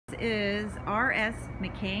is R.S.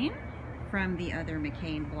 McCain from the Other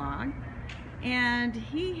McCain blog, and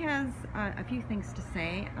he has a few things to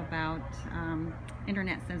say about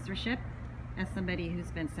internet censorship as somebody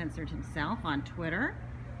who's been censored himself on Twitter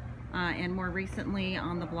and more recently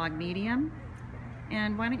on the blog Medium.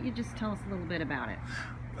 And why don't you just tell us a little bit about it?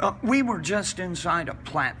 We were just inside a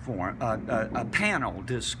a panel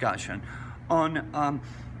discussion on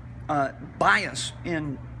bias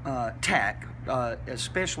in tech,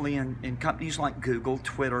 especially in companies like Google,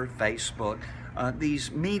 Twitter, Facebook.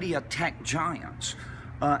 These media tech giants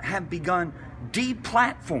have begun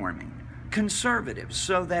deplatforming conservatives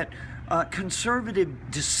so that conservative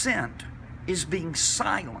dissent is being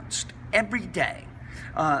silenced every day.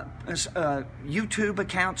 YouTube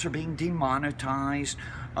accounts are being demonetized.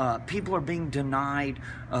 People are being denied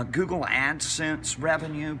Google AdSense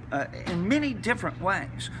revenue in many different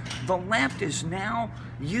ways. The left is now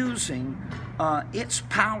using its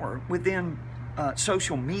power within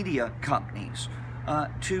social media companies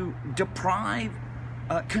to deprive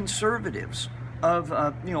conservatives of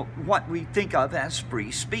what we think of as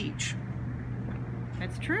free speech.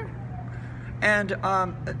 That's true. And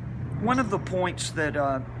one of the points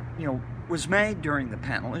that was made during the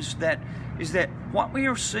panel is that what we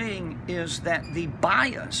are seeing is that the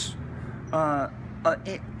bias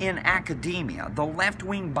in academia, the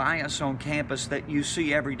left-wing bias on campus that you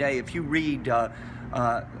see every day, if you read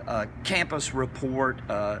Campus Report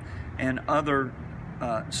and other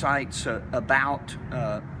sites about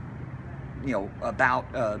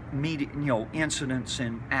media, incidents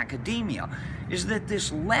in academia, is that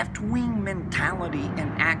this left-wing mentality in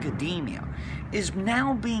academia is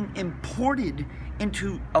now being imported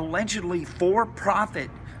into allegedly for-profit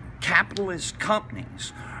capitalist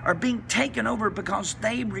companies, are being taken over because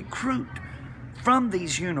they recruit from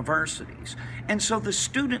these universities. And so the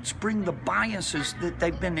students bring the biases that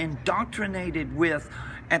they've been indoctrinated with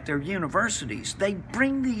at their universities. They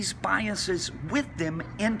bring these biases with them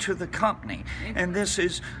into the company. And this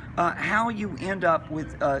is how you end up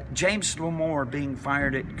with James Lamore being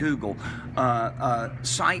fired at Google,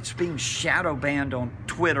 sites being shadow banned on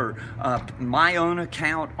Twitter, my own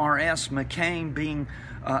account, R.S. McCain, being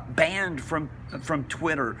banned from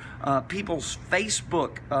Twitter, people's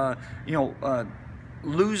Facebook,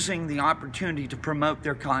 losing the opportunity to promote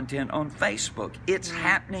their content on Facebook. It's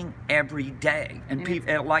happening every day. And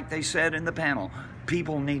like they said in the panel,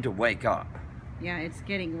 people need to wake up. Yeah, it's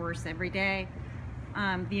getting worse every day.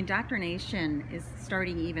 The indoctrination is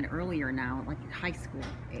starting even earlier now, like high school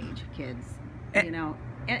age kids. And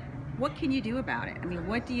what can you do about it? I mean,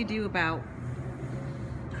 what do you do about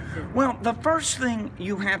Well, the first thing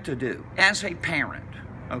you have to do as a parent,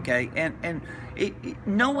 okay, and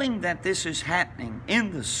knowing that this is happening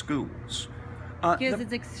in the schools. Because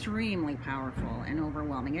it's extremely powerful and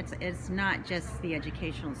overwhelming. It's not just the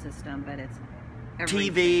educational system, but it's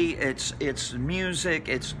everything. TV, it's music,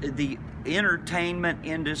 it's the entertainment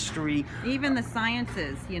industry. Even the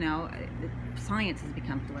sciences, science has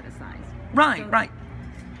become politicized. Right, so right.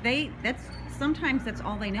 Sometimes that's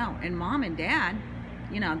all they know. And mom and dad,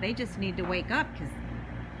 they just need to wake up because.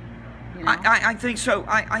 I think so.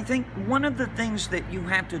 I think one of the things that you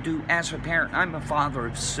have to do as a parent. I'm a father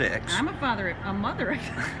of 6. I'm a mother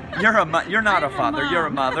of. You're not a father. You're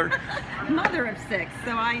a mother. Mother of 6.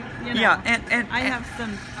 So yeah, and I have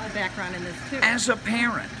some background in this too. As a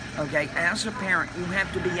parent, okay, as a parent, you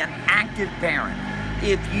have to be an active parent.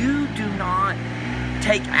 If you do not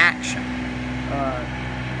take action,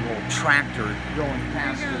 little tractor going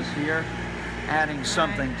past us here, adding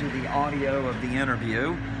something to the audio of the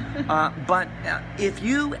interview. But if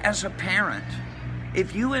you as a parent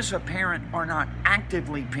are not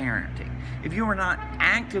actively parenting, if you are not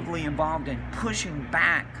actively involved in pushing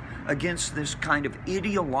back against this kind of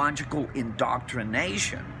ideological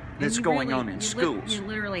indoctrination that's going on in schools. You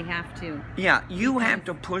literally have to. Yeah, you have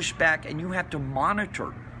to push back and you have to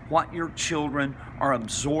monitor what your children are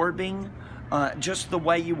absorbing, just the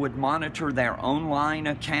way you would monitor their online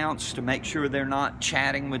accounts to make sure they're not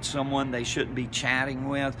chatting with someone they shouldn't be chatting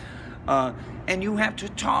with. And you have to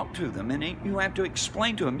talk to them and you have to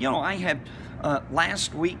explain to them. I had,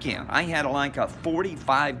 last weekend, I had like a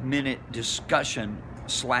 45-minute discussion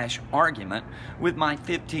 / argument with my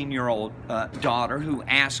 15-year-old daughter, who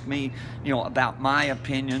asked me, about my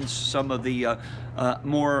opinions, some of the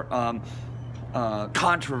more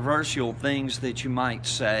controversial things that you might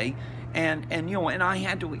say. And I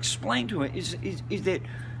had to explain to her is that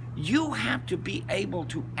you have to be able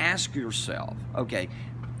to ask yourself, okay,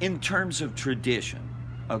 in terms of tradition,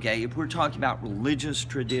 okay, if we're talking about religious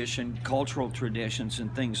tradition, cultural traditions,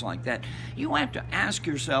 and things like that, you have to ask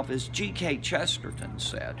yourself, as G.K. Chesterton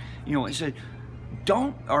said, you know, he said,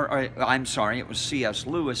 I'm sorry, it was C.S.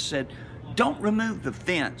 Lewis said, don't remove the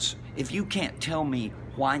fence if you can't tell me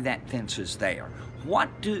why that fence is there.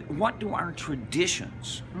 What do our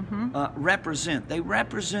traditions represent? They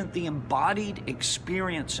represent the embodied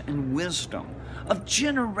experience and wisdom of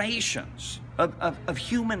generations of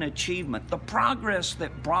human achievement, the progress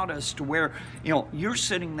that brought us to where, you know, you're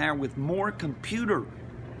sitting there with more computer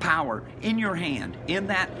power in your hand, in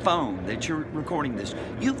that phone that you're recording this.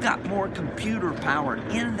 You've got more computer power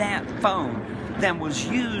in that phone than was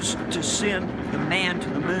used to send the man to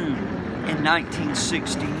the moon in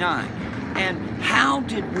 1969. And how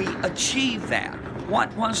did we achieve that?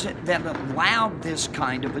 What was it that allowed this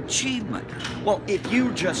kind of achievement? Well, if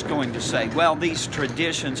you're just going to say, well, these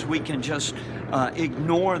traditions, we can just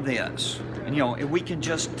ignore this, and, you know, if we can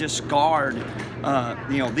just discard,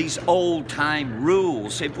 you know, these old-time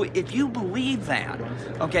rules. If you believe that,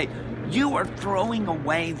 okay, you are throwing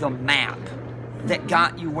away the map that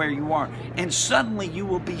got you where you are, and suddenly you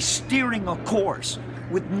will be steering a course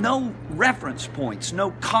with no reference points,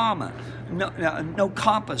 no comma, no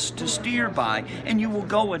compass to steer by, and you will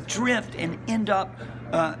go adrift and end up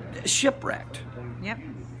shipwrecked. Yep,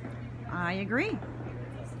 I agree.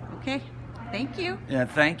 Okay, thank you. Yeah,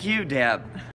 thank you, Deb.